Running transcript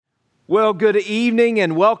Well, good evening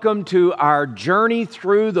and welcome to our journey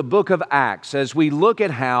through the book of Acts as we look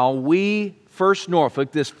at how we, First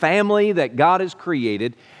Norfolk, this family that God has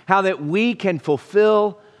created, how that we can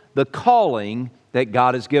fulfill the calling that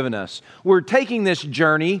God has given us. We're taking this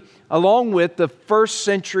journey along with the first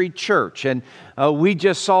century church, and we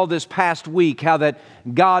just saw this past week how that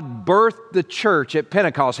God birthed the church at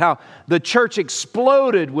Pentecost, how the church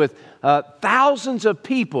exploded with thousands of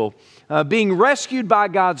people being rescued by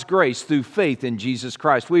God's grace through faith in Jesus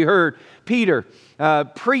Christ. We heard Peter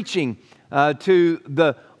preaching to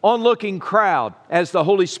the onlooking crowd as the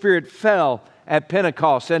Holy Spirit fell at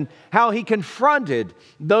Pentecost, and how he confronted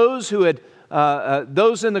those who had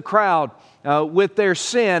those in the crowd with their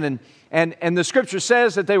sin, and the Scripture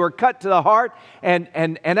says that they were cut to the heart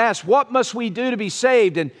and asked, "What must we do to be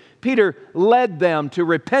saved?" And Peter led them to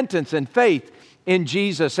repentance and faith in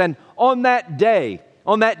Jesus. And on that day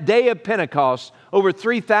of Pentecost, over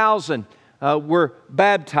 3,000 were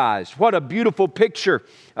baptized. What a beautiful picture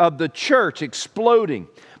of the church exploding.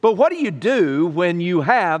 But what do you do when you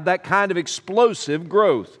have that kind of explosive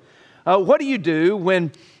growth? What do you do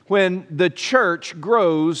when the church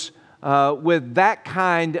grows with that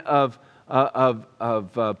kind of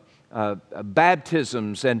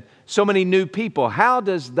baptisms and so many new people? How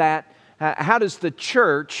does the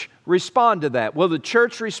church respond to that? Well, the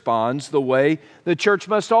church responds the way the church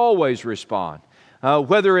must always respond.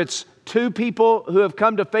 Whether it's 2 people who have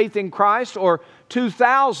come to faith in Christ or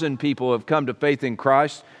 2,000 people who have come to faith in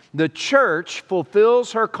Christ, the church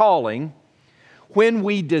fulfills her calling when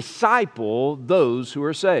we disciple those who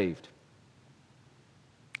are saved.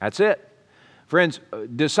 That's it. Friends,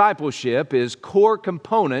 discipleship is core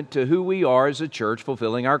component to who we are as a church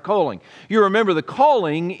fulfilling our calling. You remember the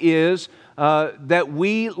calling is that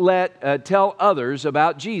we tell others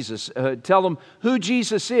about Jesus, tell them who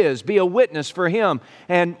Jesus is, be a witness for Him.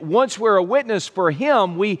 And once we're a witness for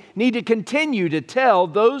Him, we need to continue to tell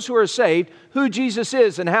those who are saved who Jesus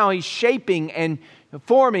is and how He's shaping and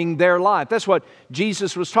forming their life. That's what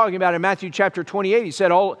Jesus was talking about in Matthew chapter 28. He said,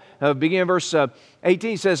 beginning in verse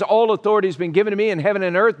 18, he says, "All authority has been given to me in heaven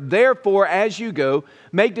and earth. Therefore, as you go,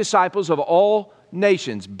 make disciples of all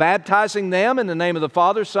nations, baptizing them in the name of the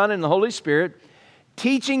Father, Son, and the Holy Spirit,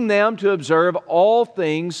 teaching them to observe all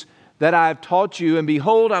things that I have taught you. And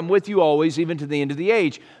behold, I'm with you always, even to the end of the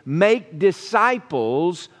age." Make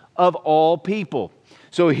disciples of all people.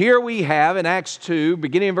 So here we have in Acts 2,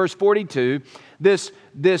 beginning in verse 42, this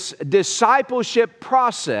discipleship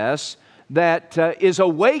process that is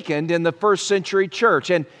awakened in the first century church,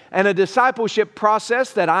 and a discipleship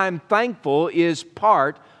process that I'm thankful is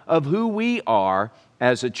part of who we are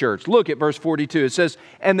as a church. Look at verse 42. It says,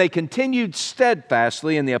 "And they continued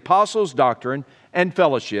steadfastly in the apostles' doctrine and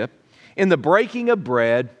fellowship, in the breaking of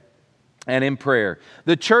bread and in prayer."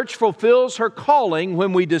 The church fulfills her calling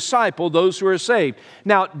when we disciple those who are saved.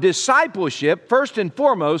 Now, discipleship, first and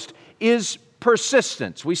foremost, is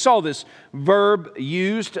persistence. We saw this verb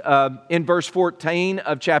used in verse 14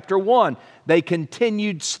 of chapter 1. They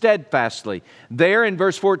continued steadfastly. There in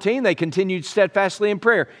verse 14, they continued steadfastly in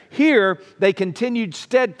prayer. Here, they continued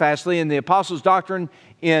steadfastly in the apostles' doctrine,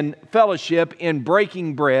 in fellowship, in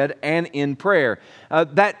breaking bread, and in prayer.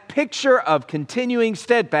 That picture of continuing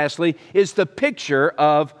steadfastly is the picture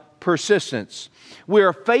of persistence. We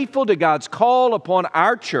are faithful to God's call upon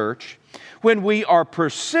our church when we are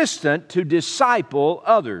persistent to disciple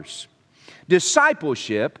others.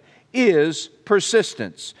 Discipleship is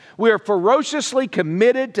persistence. We are ferociously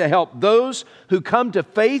committed to help those who come to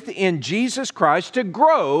faith in Jesus Christ to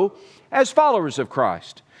grow as followers of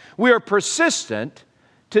Christ. We are persistent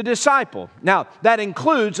to disciple. Now, that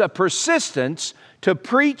includes a persistence to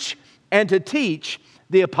preach and to teach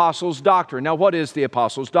the apostles' doctrine. Now, what is the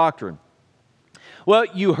apostles' doctrine? Well,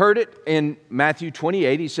 you heard it in Matthew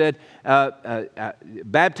 28. He said,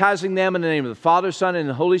 baptizing them in the name of the Father, Son, and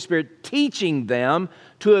the Holy Spirit, teaching them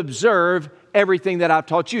to observe everything that I've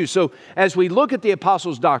taught you. So as we look at the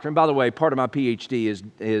apostles' doctrine, by the way, part of my PhD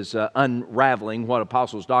is unraveling what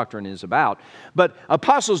apostles' doctrine is about. But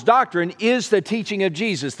apostles' doctrine is the teaching of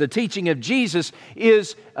Jesus. The teaching of Jesus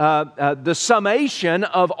is the summation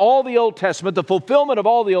of all the Old Testament, the fulfillment of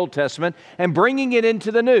all the Old Testament, and bringing it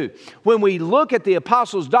into the New. When we look at the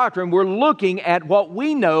apostles' doctrine, we're looking at what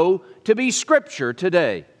we know to be Scripture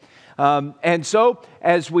today. And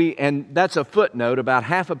that's a footnote about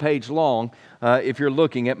half a page long if you're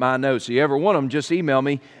looking at my notes. If you ever want them, just email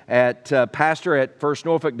me at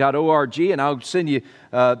pastor@firstnorfolk.org and I'll send you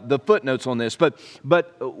the footnotes on this. But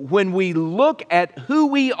when we look at who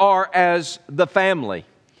we are as the family,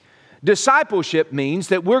 discipleship means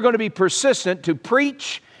that we're going to be persistent to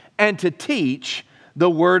preach and to teach the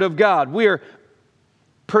Word of God. We are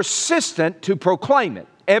persistent to proclaim it.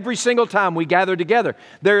 Every single time we gather together,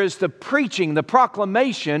 there is the preaching, the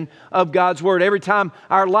proclamation of God's Word. Every time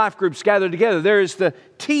our life groups gather together, there is the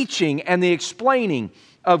teaching and the explaining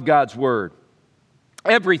of God's Word.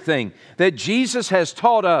 Everything that Jesus has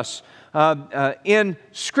taught us in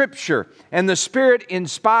Scripture, and the Spirit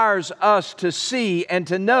inspires us to see and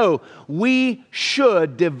to know, we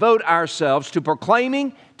should devote ourselves to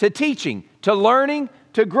proclaiming, to teaching, to learning,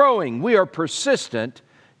 to growing. We are persistent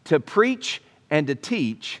to preach and to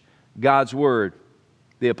teach God's Word,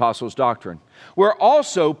 the Apostles' doctrine. We're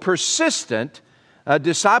also persistent.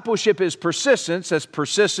 Discipleship is persistence. That's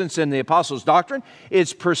persistence in the Apostles' doctrine.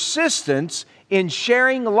 It's persistence in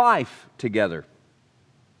sharing life together.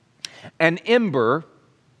 An ember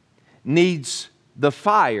needs the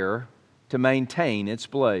fire to maintain its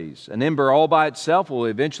blaze. An ember all by itself will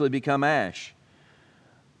eventually become ash.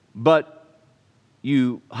 But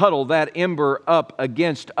you huddle that ember up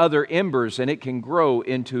against other embers and it can grow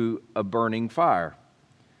into a burning fire.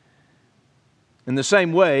 In the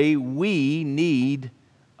same way, we need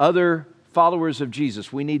other followers of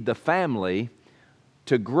Jesus. We need the family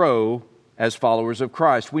to grow as followers of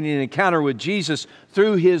Christ. We need an encounter with Jesus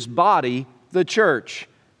through His body, the church.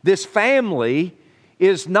 This family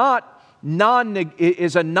is a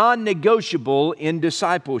non-negotiable in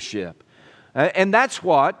discipleship. And that's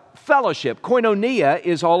what fellowship, koinonia,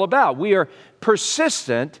 is all about. We are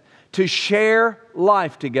persistent to share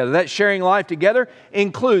life together. That sharing life together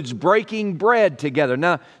includes breaking bread together.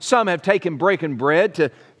 Now, some have taken breaking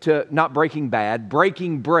bread breaking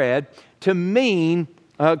bread to mean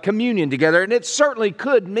communion together, and it certainly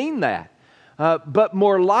could mean that. But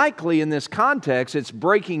more likely in this context, it's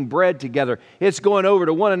breaking bread together. It's going over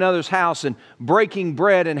to one another's house and breaking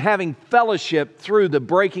bread and having fellowship through the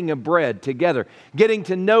breaking of bread together. Getting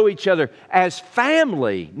to know each other as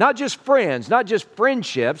family, not just friends, not just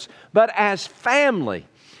friendships, but as family.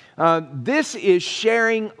 This is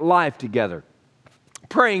sharing life together.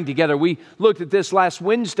 Praying together. We looked at this last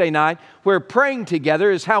Wednesday night, where praying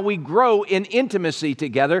together is how we grow in intimacy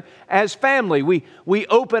together as family. We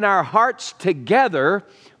open our hearts together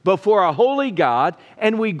before a holy God,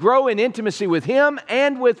 and we grow in intimacy with Him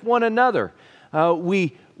and with one another.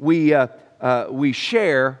 We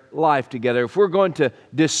share life together. If we're going to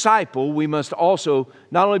disciple, we must also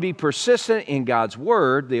not only be persistent in God's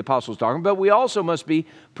Word, the Apostles' doctrine, but we also must be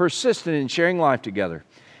persistent in sharing life together.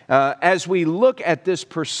 As we look at this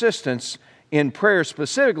persistence in prayer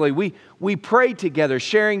specifically, we pray together,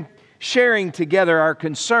 sharing together our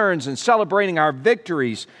concerns and celebrating our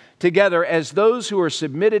victories together as those who are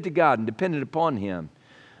submitted to God and dependent upon Him.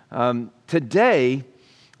 Today,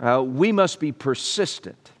 we must be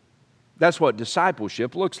persistent. That's what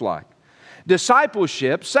discipleship looks like.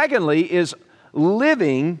 Discipleship, secondly, is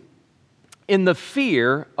living in the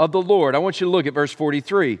fear of the Lord. I want you to look at verse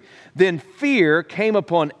 43. Then fear came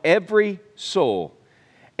upon every soul,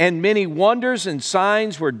 and many wonders and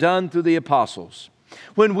signs were done through the apostles.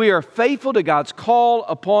 When we are faithful to God's call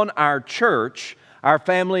upon our church, our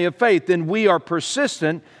family of faith, then we are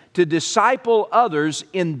persistent to disciple others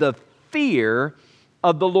in the fear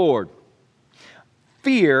of the Lord.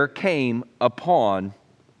 Fear came upon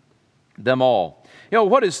them all. You know,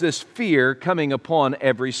 what is this fear coming upon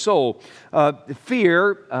every soul?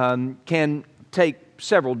 Fear can take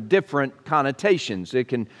several different connotations. It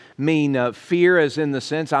can mean fear as in the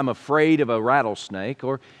sense I'm afraid of a rattlesnake,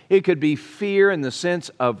 or it could be fear in the sense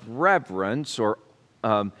of reverence, or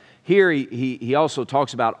here he also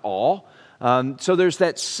talks about awe. So there's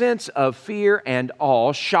that sense of fear and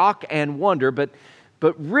awe, shock and wonder, but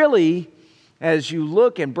really, as you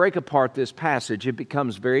look and break apart this passage, it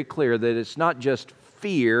becomes very clear that it's not just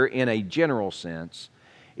fear in a general sense.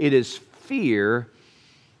 It is fear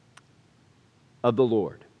of the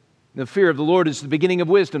Lord. The fear of the Lord is the beginning of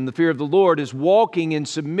wisdom. The fear of the Lord is walking in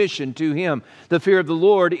submission to Him. The fear of the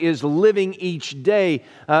Lord is living each day,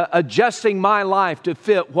 adjusting my life to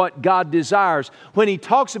fit what God desires. When He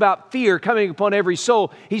talks about fear coming upon every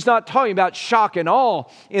soul, He's not talking about shock and awe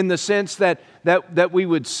in the sense that we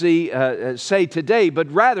would say today, but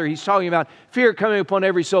rather He's talking about fear coming upon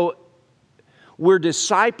every soul. We're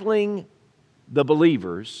discipling the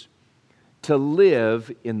believers to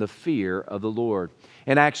live in the fear of the Lord.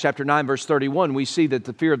 In Acts chapter 9, verse 31, we see that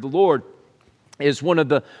the fear of the Lord is one of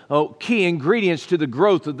the key ingredients to the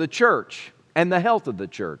growth of the church and the health of the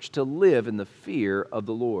church, to live in the fear of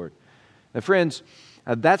the Lord. Now, friends,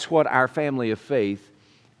 that's what our family of faith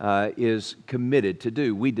is committed to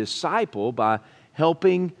do. We disciple by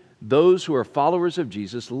helping those who are followers of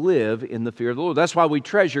Jesus live in the fear of the Lord. That's why we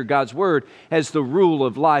treasure God's Word as the rule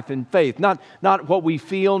of life and faith. Not what we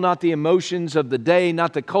feel, not the emotions of the day,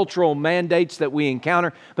 not the cultural mandates that we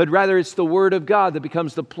encounter, but rather it's the Word of God that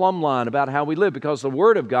becomes the plumb line about how we live, because the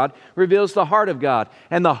Word of God reveals the heart of God.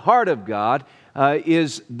 And the heart of God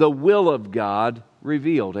is the will of God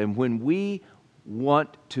revealed. And when we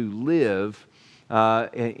want to live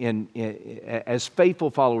as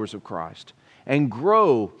faithful followers of Christ and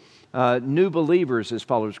grow new believers as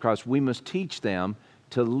followers of Christ, we must teach them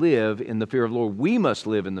to live in the fear of the Lord. We must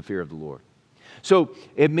live in the fear of the Lord. So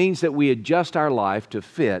it means that we adjust our life to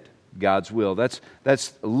fit God's will.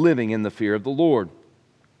 That's living in the fear of the Lord.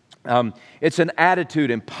 It's an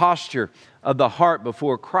attitude and posture of the heart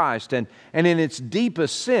before Christ, and in its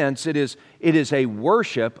deepest sense, it is a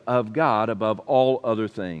worship of God above all other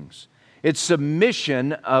things. It's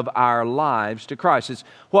submission of our lives to Christ. It's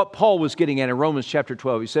what Paul was getting at in Romans chapter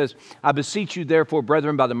 12. He says, I beseech you therefore,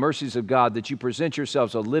 brethren, by the mercies of God, that you present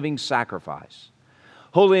yourselves a living sacrifice,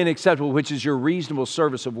 holy and acceptable, which is your reasonable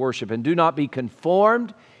service of worship. And do not be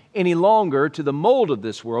conformed any longer to the mold of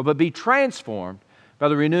this world, but be transformed by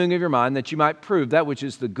the renewing of your mind, that you might prove that which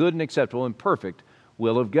is the good and acceptable and perfect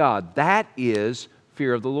will of God. That is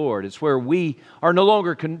fear of the Lord. It's where we are no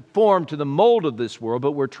longer conformed to the mold of this world,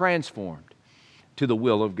 but we're transformed to the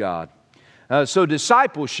will of God. So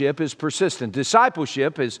discipleship is persistent.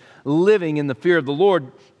 Discipleship is living in the fear of the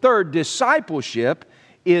Lord. Third, discipleship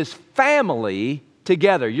is family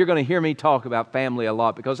together. You're going to hear me talk about family a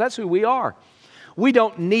lot because that's who we are. We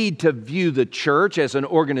don't need to view the church as an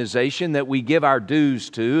organization that we give our dues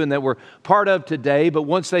to and that we're part of today, but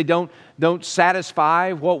once they don't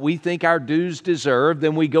satisfy what we think our dues deserve,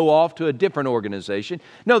 then we go off to a different organization.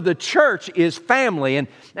 No, the church is family,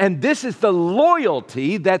 and this is the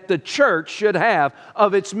loyalty that the church should have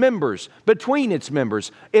of its members, between its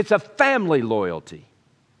members. It's a family loyalty.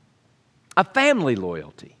 A family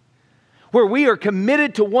loyalty where we are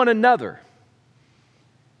committed to one another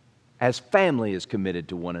as family is committed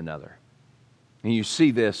to one another. And you see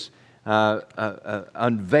this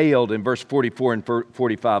unveiled in verse 44 and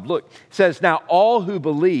 45. Look, it says, now all who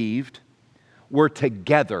believed were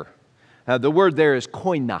together. The word there is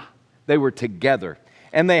koina. They were together.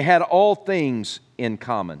 And they had all things in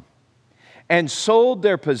common, and sold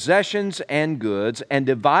their possessions and goods, and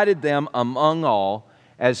divided them among all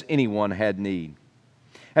as anyone had need.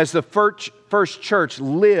 As the first church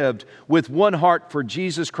lived with one heart for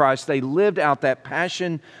Jesus Christ, they lived out that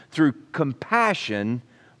passion through compassion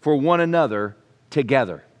for one another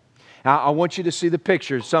together. Now, I want you to see the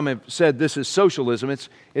picture. Some have said this is socialism.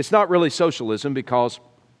 It's not really socialism because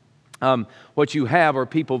what you have are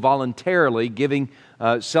people voluntarily giving,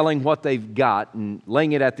 selling what they've got and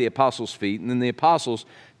laying it at the apostles' feet, and then the apostles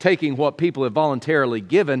taking what people have voluntarily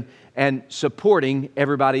given and supporting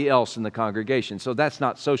everybody else in the congregation. So that's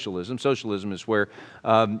not socialism. Socialism is where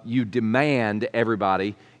you demand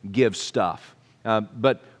everybody give stuff.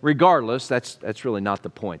 But regardless, that's really not the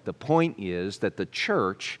point. The point is that the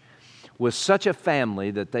church was such a family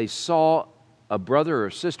that they saw a brother or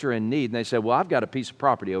sister in need, and they said, well, I've got a piece of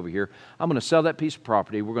property over here. I'm going to sell that piece of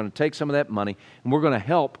property. We're going to take some of that money, and we're going to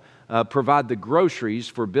help provide the groceries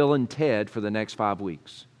for Bill and Ted for the next 5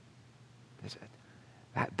 weeks. They said,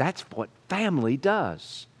 that's what family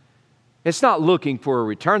does. It's not looking for a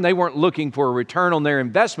return. They weren't looking for a return on their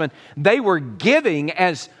investment. They were giving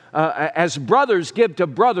as brothers give to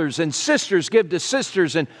brothers, and sisters give to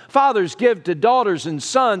sisters, and fathers give to daughters, and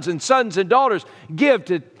sons and daughters give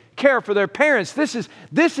to care for their parents. This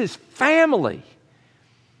is family.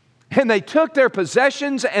 And they took their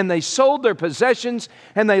possessions and they sold their possessions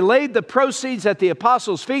and they laid the proceeds at the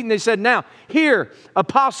apostles' feet, and they said, now, here,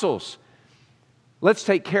 apostles, let's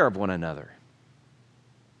take care of one another.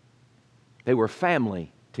 They were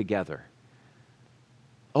family together.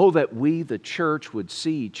 Oh, that we, the church, would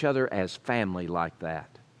see each other as family like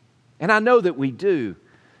that. And I know that we do,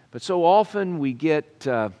 but so often we get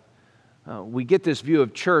this view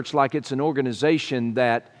of church like it's an organization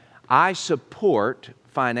that I support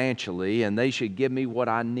financially and they should give me what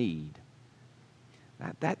I need.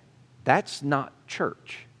 That's not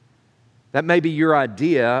church. That may be your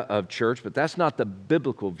idea of church, but that's not the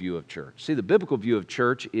biblical view of church. See, the biblical view of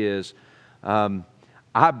church is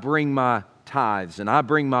I bring my tithes and I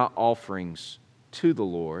bring my offerings to the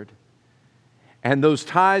Lord, and those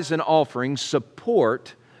tithes and offerings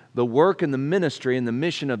support the work and the ministry and the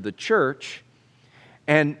mission of the church,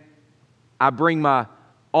 and I bring my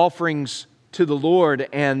offerings to the Lord,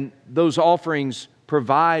 and those offerings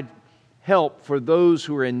provide help for those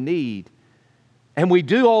who are in need. And we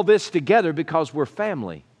do all this together because we're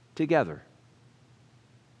family together.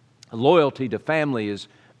 Loyalty to family is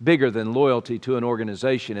bigger than loyalty to an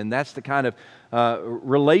organization, and that's the kind of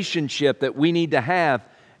relationship that we need to have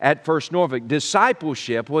at First Norfolk.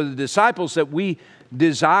 Discipleship, well, the disciples that we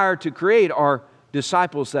desire to create are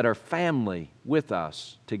disciples that are family with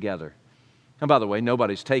us together. And by the way,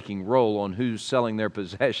 nobody's taking roll on who's selling their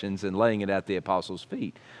possessions and laying it at the apostles'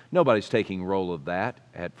 feet. Nobody's taking roll of that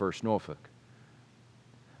at First Norfolk.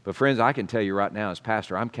 But friends, I can tell you right now as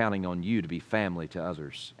pastor, I'm counting on you to be family to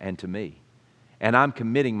others and to me. And I'm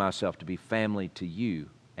committing myself to be family to you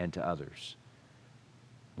and to others.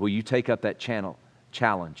 Will you take up that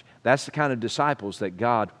challenge? That's the kind of disciples that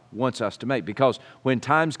God wants us to make. Because when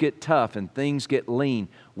times get tough and things get lean,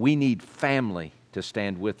 we need family to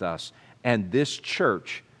stand with us. And this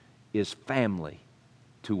church is family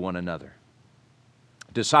to one another.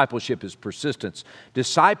 Discipleship is persistence.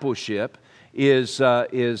 Discipleship is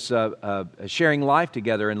sharing life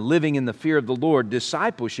together and living in the fear of the Lord.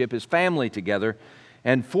 Discipleship is family together.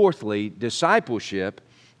 And fourthly, discipleship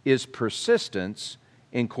is persistence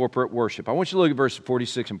in corporate worship. I want you to look at verses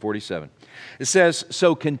 46 and 47. It says,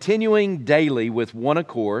 "So continuing daily with one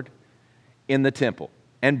accord in the temple,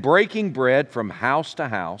 and breaking bread from house to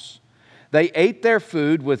house, they ate their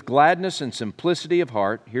food with gladness and simplicity of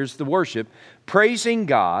heart," here's the worship, "praising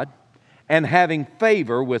God and having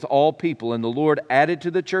favor with all people. And the Lord added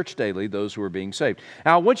to the church daily those who were being saved."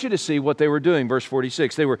 Now, I want you to see what they were doing. Verse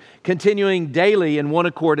 46, they were continuing daily in one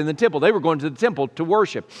accord in the temple. They were going to the temple to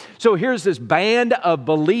worship. So here's this band of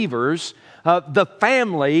believers, the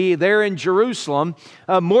family there in Jerusalem,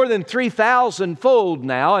 more than 3,000-fold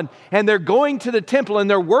now. And they're going to the temple and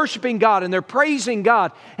they're worshiping God and they're praising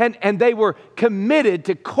God. And they were committed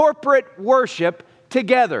to corporate worship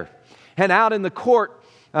together. And out in the court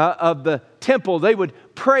of the temple, they would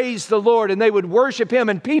praise the Lord and they would worship Him.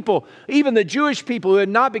 And people, even the Jewish people who had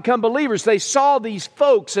not become believers, they saw these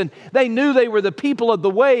folks and they knew they were the people of the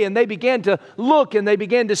way, and they began to look and they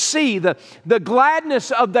began to see the gladness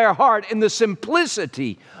of their heart and the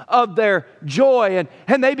simplicity of their joy.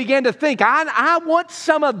 And they began to think, I want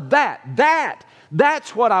some of that.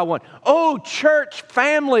 That's what I want. Oh, church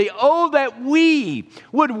family, oh, that we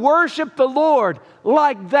would worship the Lord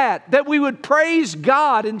like that we would praise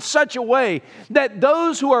God in such a way that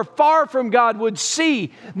those who are far from God would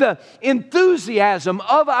see the enthusiasm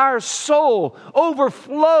of our soul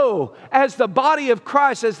overflow as the body of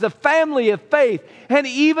Christ, as the family of faith. And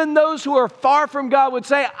even those who are far from God would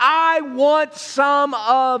say, I want some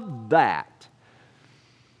of that.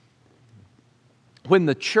 When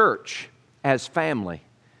the church as family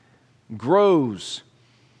grows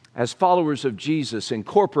as followers of Jesus in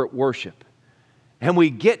corporate worship, and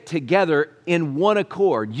we get together in one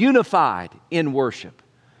accord, unified in worship,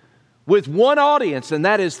 with one audience, and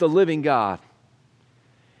that is the living God.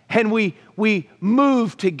 And we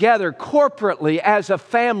move together corporately as a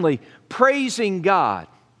family, praising God,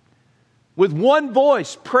 with one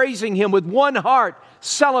voice, praising Him, with one heart,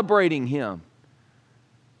 celebrating Him.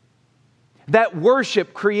 That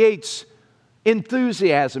worship creates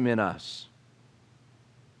enthusiasm in us.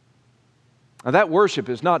 Now, that worship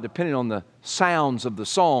is not dependent on the sounds of the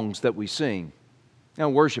songs that we sing. Now,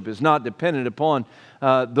 worship is not dependent upon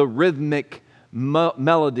the rhythmic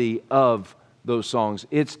melody of those songs.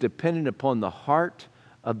 It's dependent upon the heart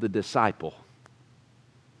of the disciple.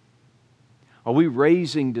 Are we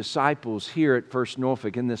raising disciples here at First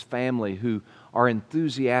Norfolk in this family who are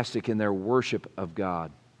enthusiastic in their worship of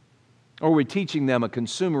God? Or are we teaching them a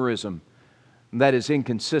consumerism that is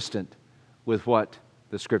inconsistent with what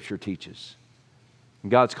the Scripture teaches? And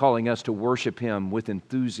God's calling us to worship Him with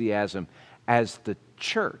enthusiasm as the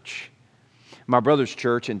church. My brother's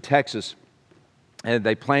church in Texas, and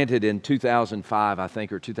they planted in 2005, I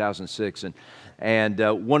think, or 2006. And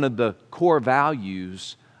one of the core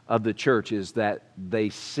values of the church is that they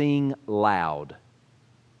sing loud.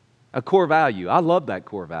 A core value. I love that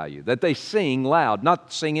core value, that they sing loud,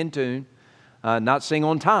 not sing in tune, not sing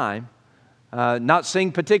on time, not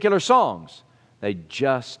sing particular songs. They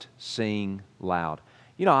just sing loud.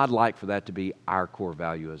 You know, I'd like for that to be our core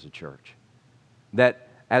value as a church. That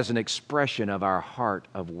as an expression of our heart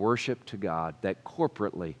of worship to God, that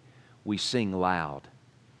corporately we sing loud.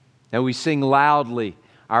 And we sing loudly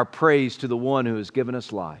our praise to the one who has given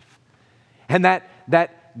us life. And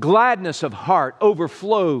that gladness of heart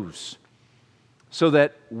overflows so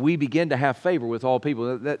that we begin to have favor with all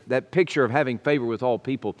people. That picture of having favor with all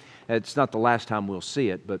people, it's not the last time we'll see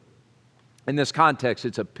it, but in this context,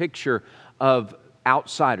 it's a picture of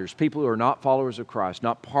outsiders, people who are not followers of Christ,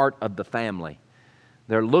 not part of the family.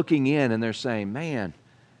 They're looking in and they're saying, man,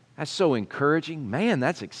 that's so encouraging. Man,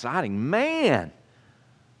 that's exciting. Man,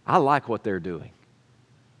 I like what they're doing.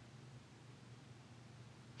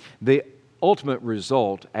 The ultimate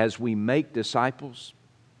result as we make disciples,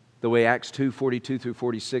 the way Acts 2:42 through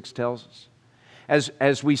 46 tells us,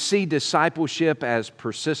 as we see discipleship as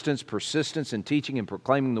persistence in teaching and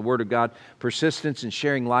proclaiming the Word of God, persistence in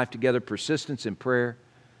sharing life together, persistence in prayer.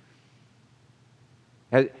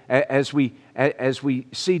 As we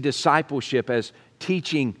see discipleship as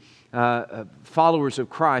teaching followers of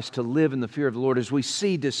Christ to live in the fear of the Lord, as we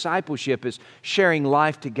see discipleship as sharing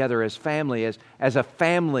life together as family, as a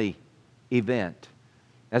family event,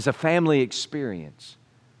 as a family experience,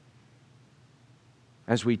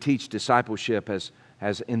 as we teach discipleship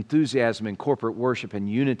as enthusiasm in corporate worship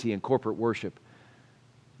and unity in corporate worship,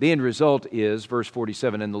 the end result is, verse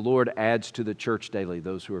 47, and the Lord adds to the church daily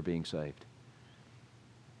those who are being saved.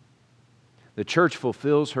 The church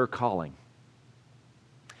fulfills her calling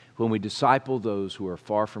when we disciple those who are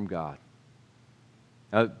far from God,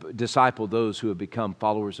 disciple those who have become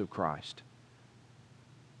followers of Christ.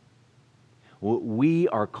 We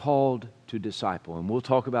are called to disciple, and we'll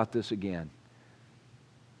talk about this again.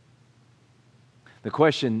 The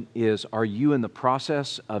question is, are you in the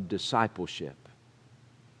process of discipleship?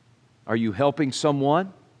 Are you helping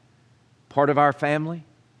someone, part of our family,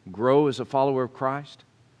 grow as a follower of Christ?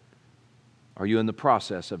 Are you in the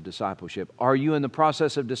process of discipleship? Are you in the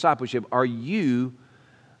process of discipleship? Are you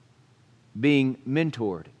being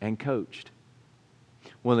mentored and coached?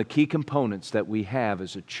 One of the key components that we have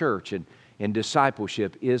as a church in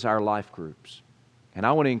discipleship is our life groups. And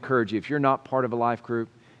I want to encourage you, if you're not part of a life group,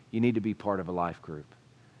 you need to be part of a life group.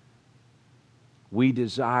 We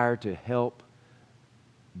desire to help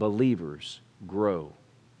believers grow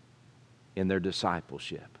in their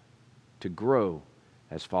discipleship, to grow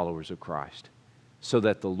as followers of Christ, so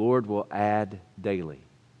that the Lord will add daily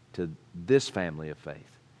to this family of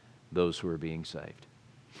faith those who are being saved.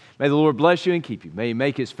 May the Lord bless you and keep you. May He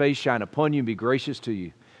make His face shine upon you and be gracious to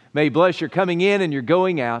you. May He bless your coming in and your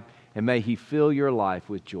going out, and may He fill your life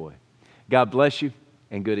with joy. God bless you,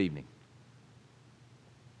 and good evening.